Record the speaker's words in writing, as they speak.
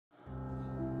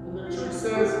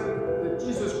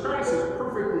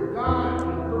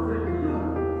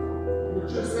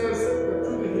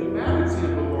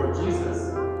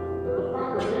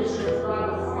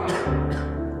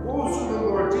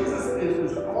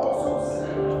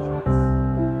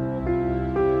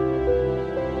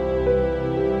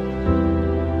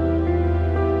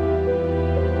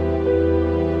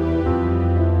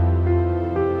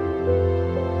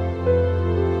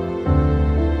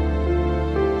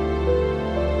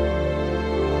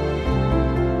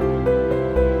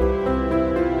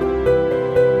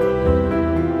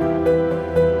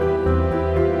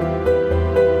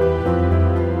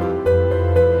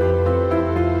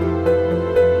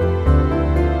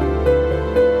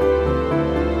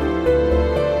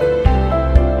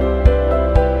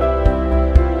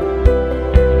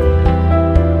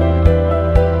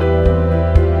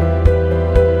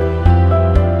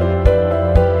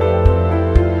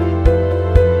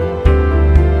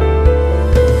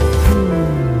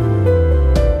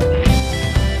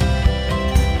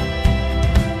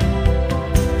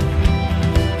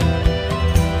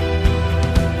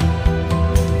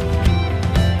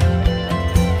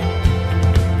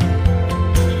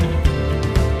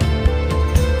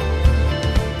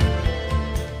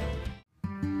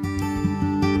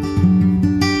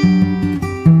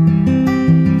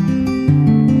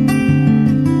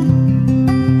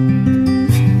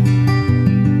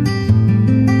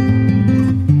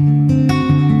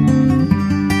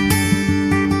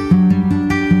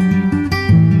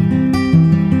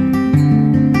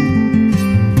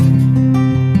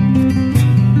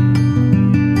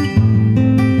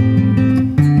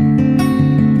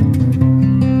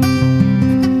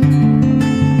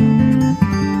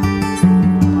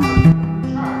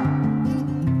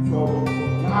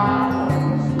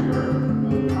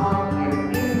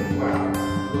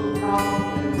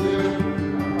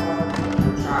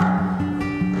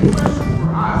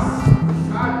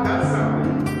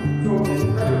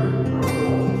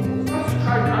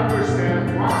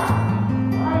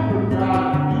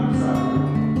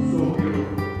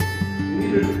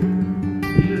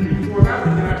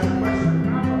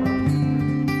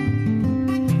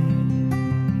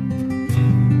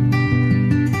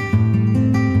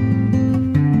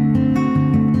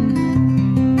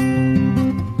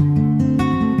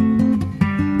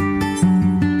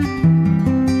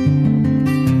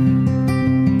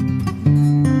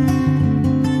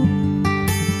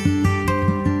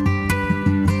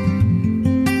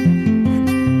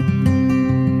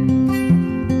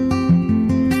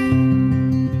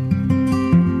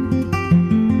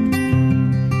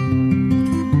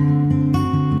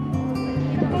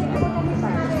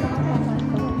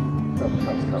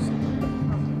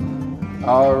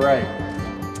All right.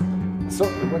 So,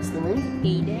 what's the name?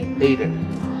 Aiden. Aiden.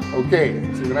 Okay,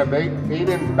 so we're gonna have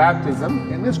Aiden's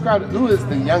baptism. In this crowd, who is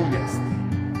the youngest?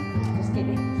 Just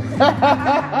kidding.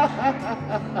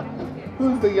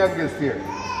 Who's the youngest here?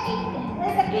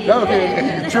 Aiden. No,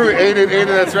 okay, true, Aiden,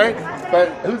 that's right. But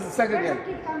who's the second youngest?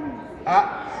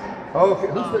 Okay,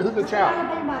 who's the child?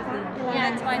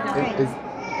 Yeah, it's my daughter.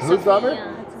 Who's the other?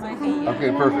 Yeah, it's my baby.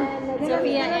 Okay, perfect.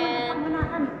 Sophia and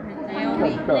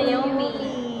Naomi. Naomi.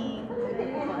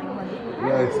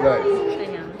 Nice.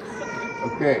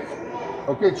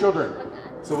 Okay, children.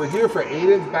 So we're here for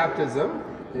Aiden's baptism,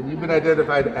 and you've been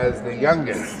identified as the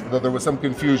youngest, though there was some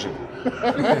confusion.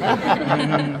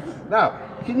 Now,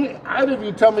 can you either of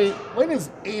you tell me when is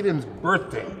Aiden's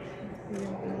birthday?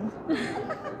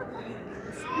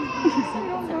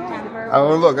 I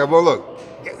won't look.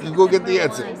 You go get the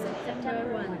answer.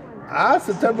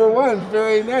 September 1.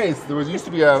 Very nice. There used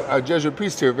to be a Jesuit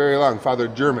priest here very long, Father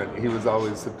German. He was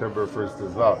always September 1st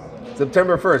as well.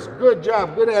 September 1st. Good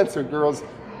job. Good answer, girls.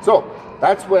 So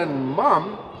that's when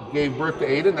Mom gave birth to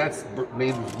Aiden. That's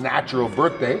Aiden's natural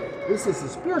birthday. This is a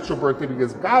spiritual birthday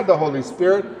because God, the Holy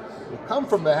Spirit, will come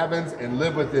from the heavens and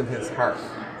live within his heart.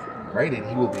 Right? And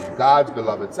he will be God's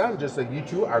beloved son, just like you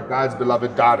two are God's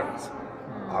beloved daughters.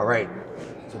 All right.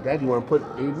 So, Dad, you want to put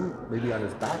Aiden maybe on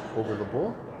his back over the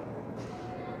bowl?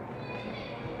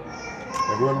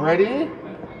 Everyone ready?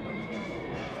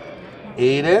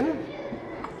 Aiden,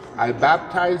 I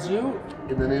baptize you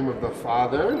in the name of the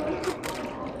Father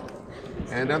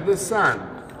and of the Son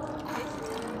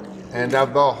and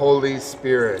of the Holy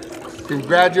Spirit.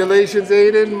 Congratulations,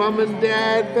 Aiden, Mom and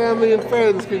Dad, family and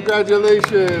friends.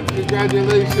 Congratulations.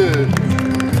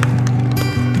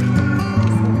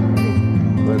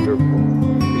 Wonderful.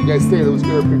 You guys stay, let's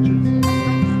get our pictures.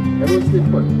 Everyone stay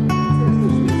put.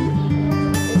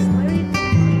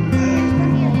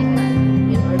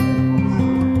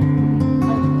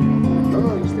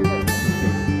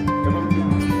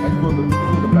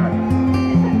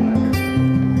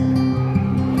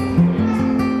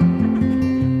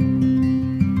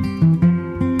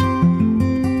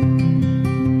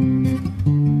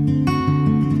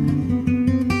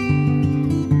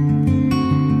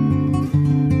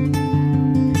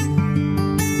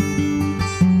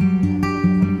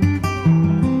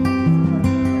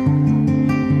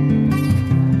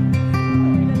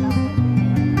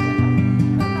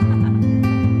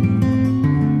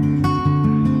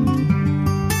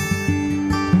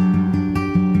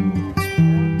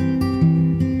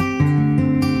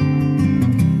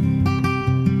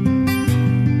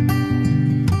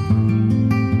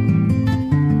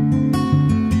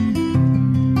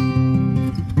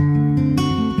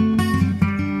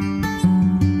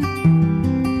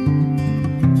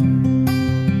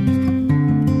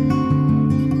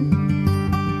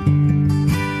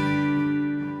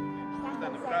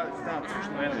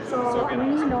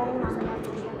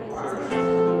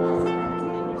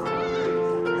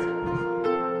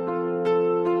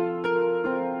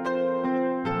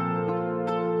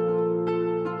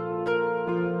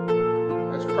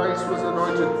 Christ was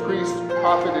anointed priest,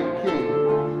 prophet, and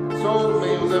king, so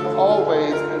may you live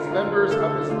always as members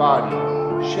of his body,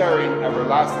 sharing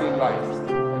everlasting life.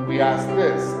 And we ask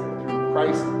this through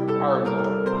Christ our Lord.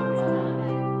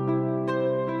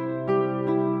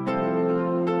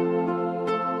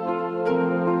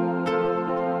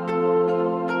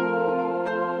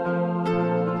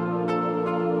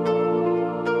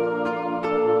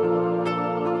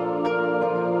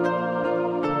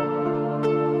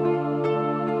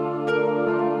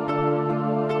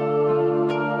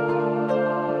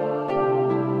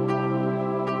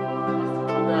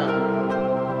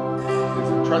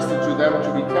 Trusted to them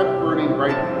to be kept burning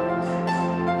brightly,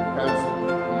 because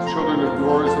these children of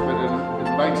yours have been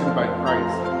enlightened by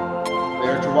Christ. They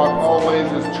are to walk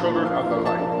always as children of the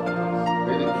light.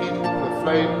 May they keep the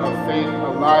flame of faith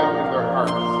alive in their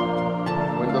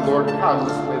hearts. When the Lord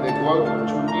comes, may they go out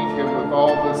to meet him with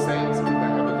all the saints in the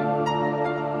heavenly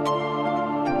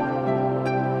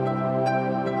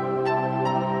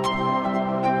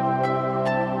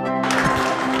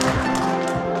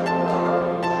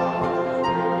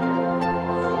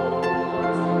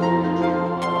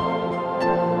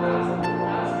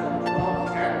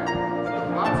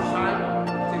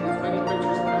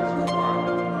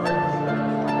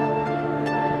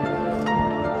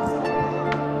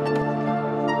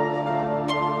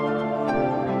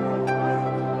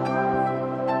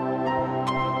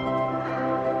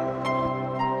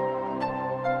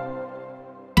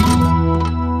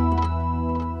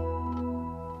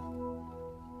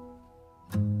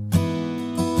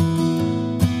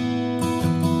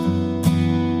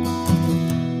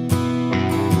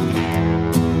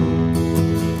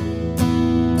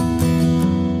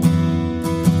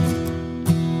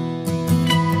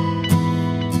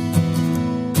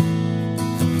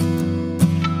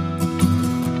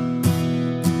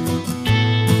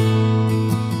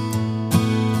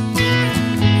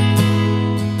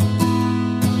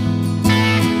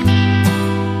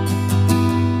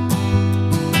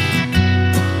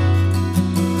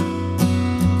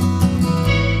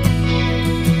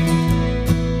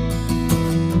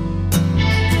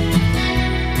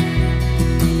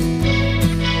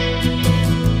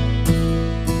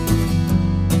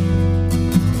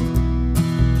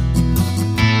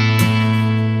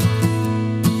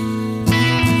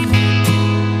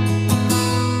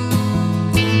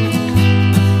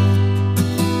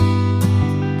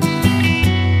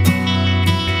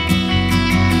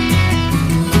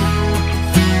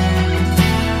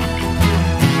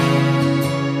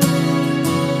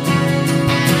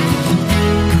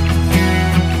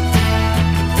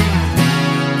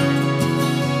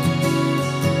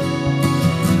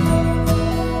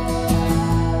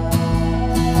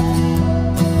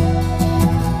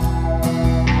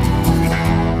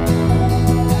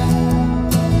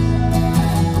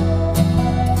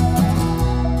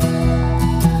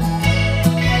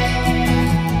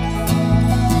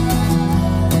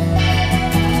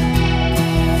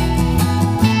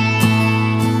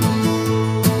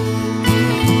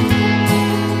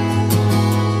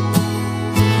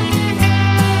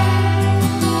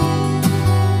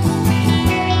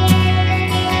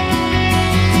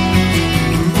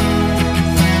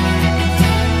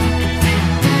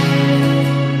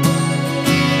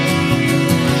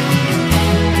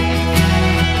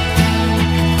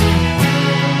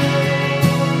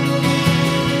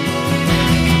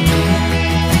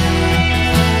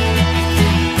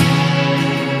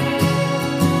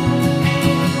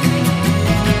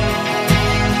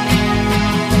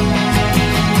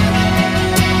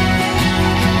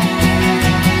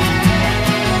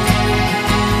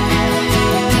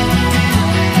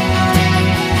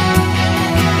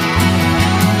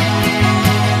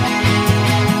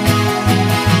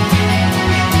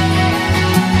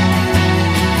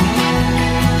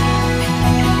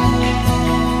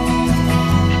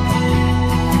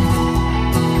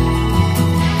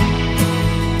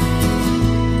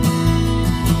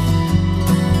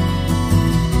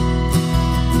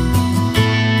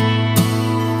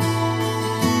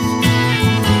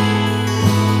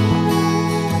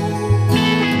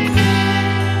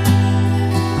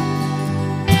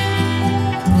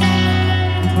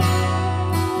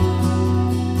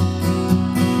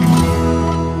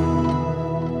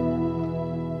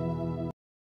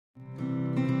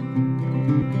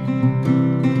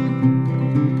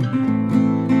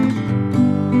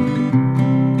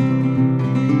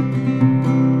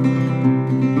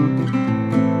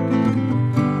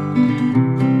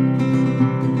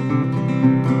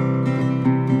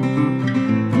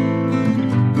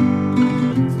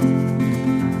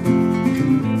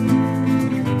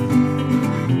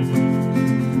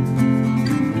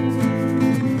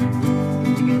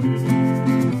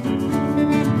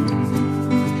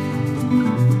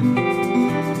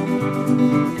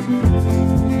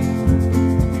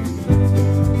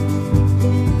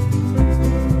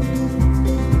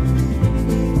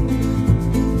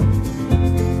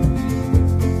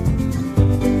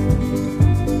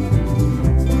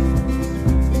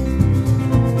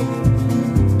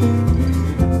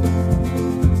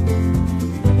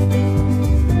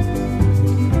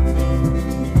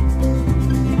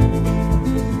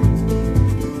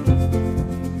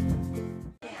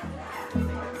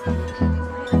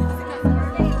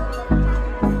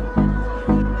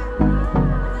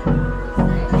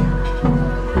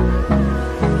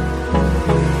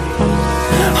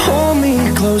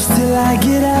till I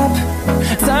get up.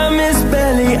 Time is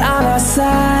barely on our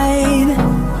side.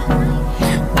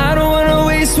 I don't wanna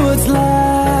waste what's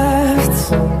left.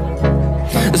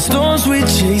 The storms we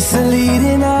chase are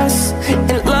leading us,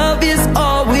 and love is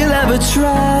all we'll ever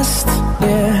trust.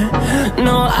 Yeah,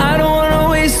 no, I don't wanna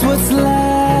waste what's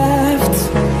left.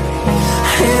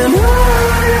 And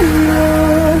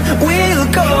on we'll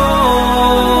go,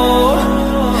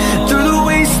 through the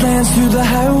wastelands, through the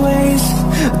highways,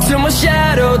 till my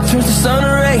shadow turns to sun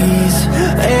rays.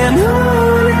 And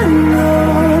on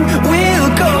we'll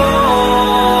go,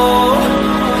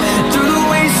 through the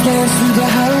wastelands, through the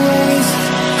highways,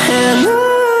 and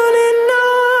on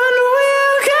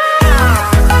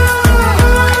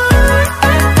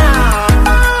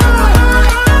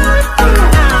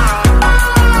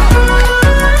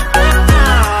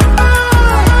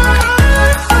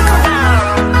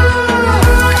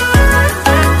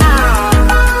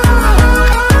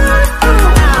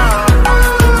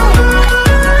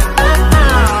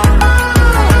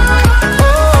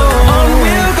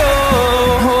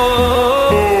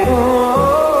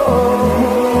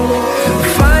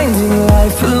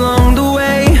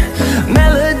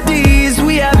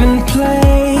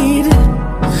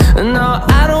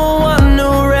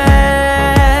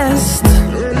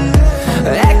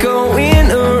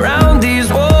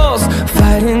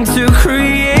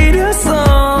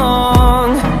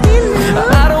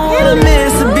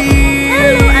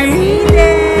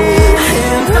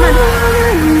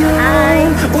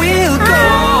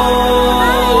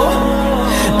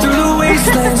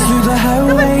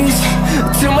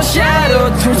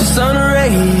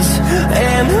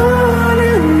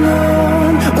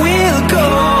we'll go.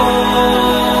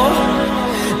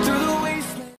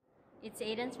 It's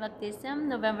Aiden's baptism,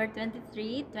 November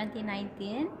 23,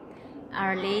 2019.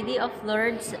 Our Lady of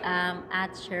Lourdes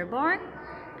at Sherborne.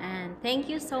 And thank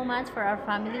you so much for our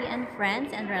family and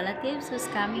friends and relatives who's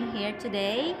coming here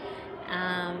today.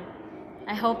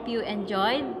 I hope you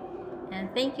enjoyed, and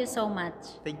thank you so much.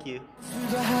 Thank you.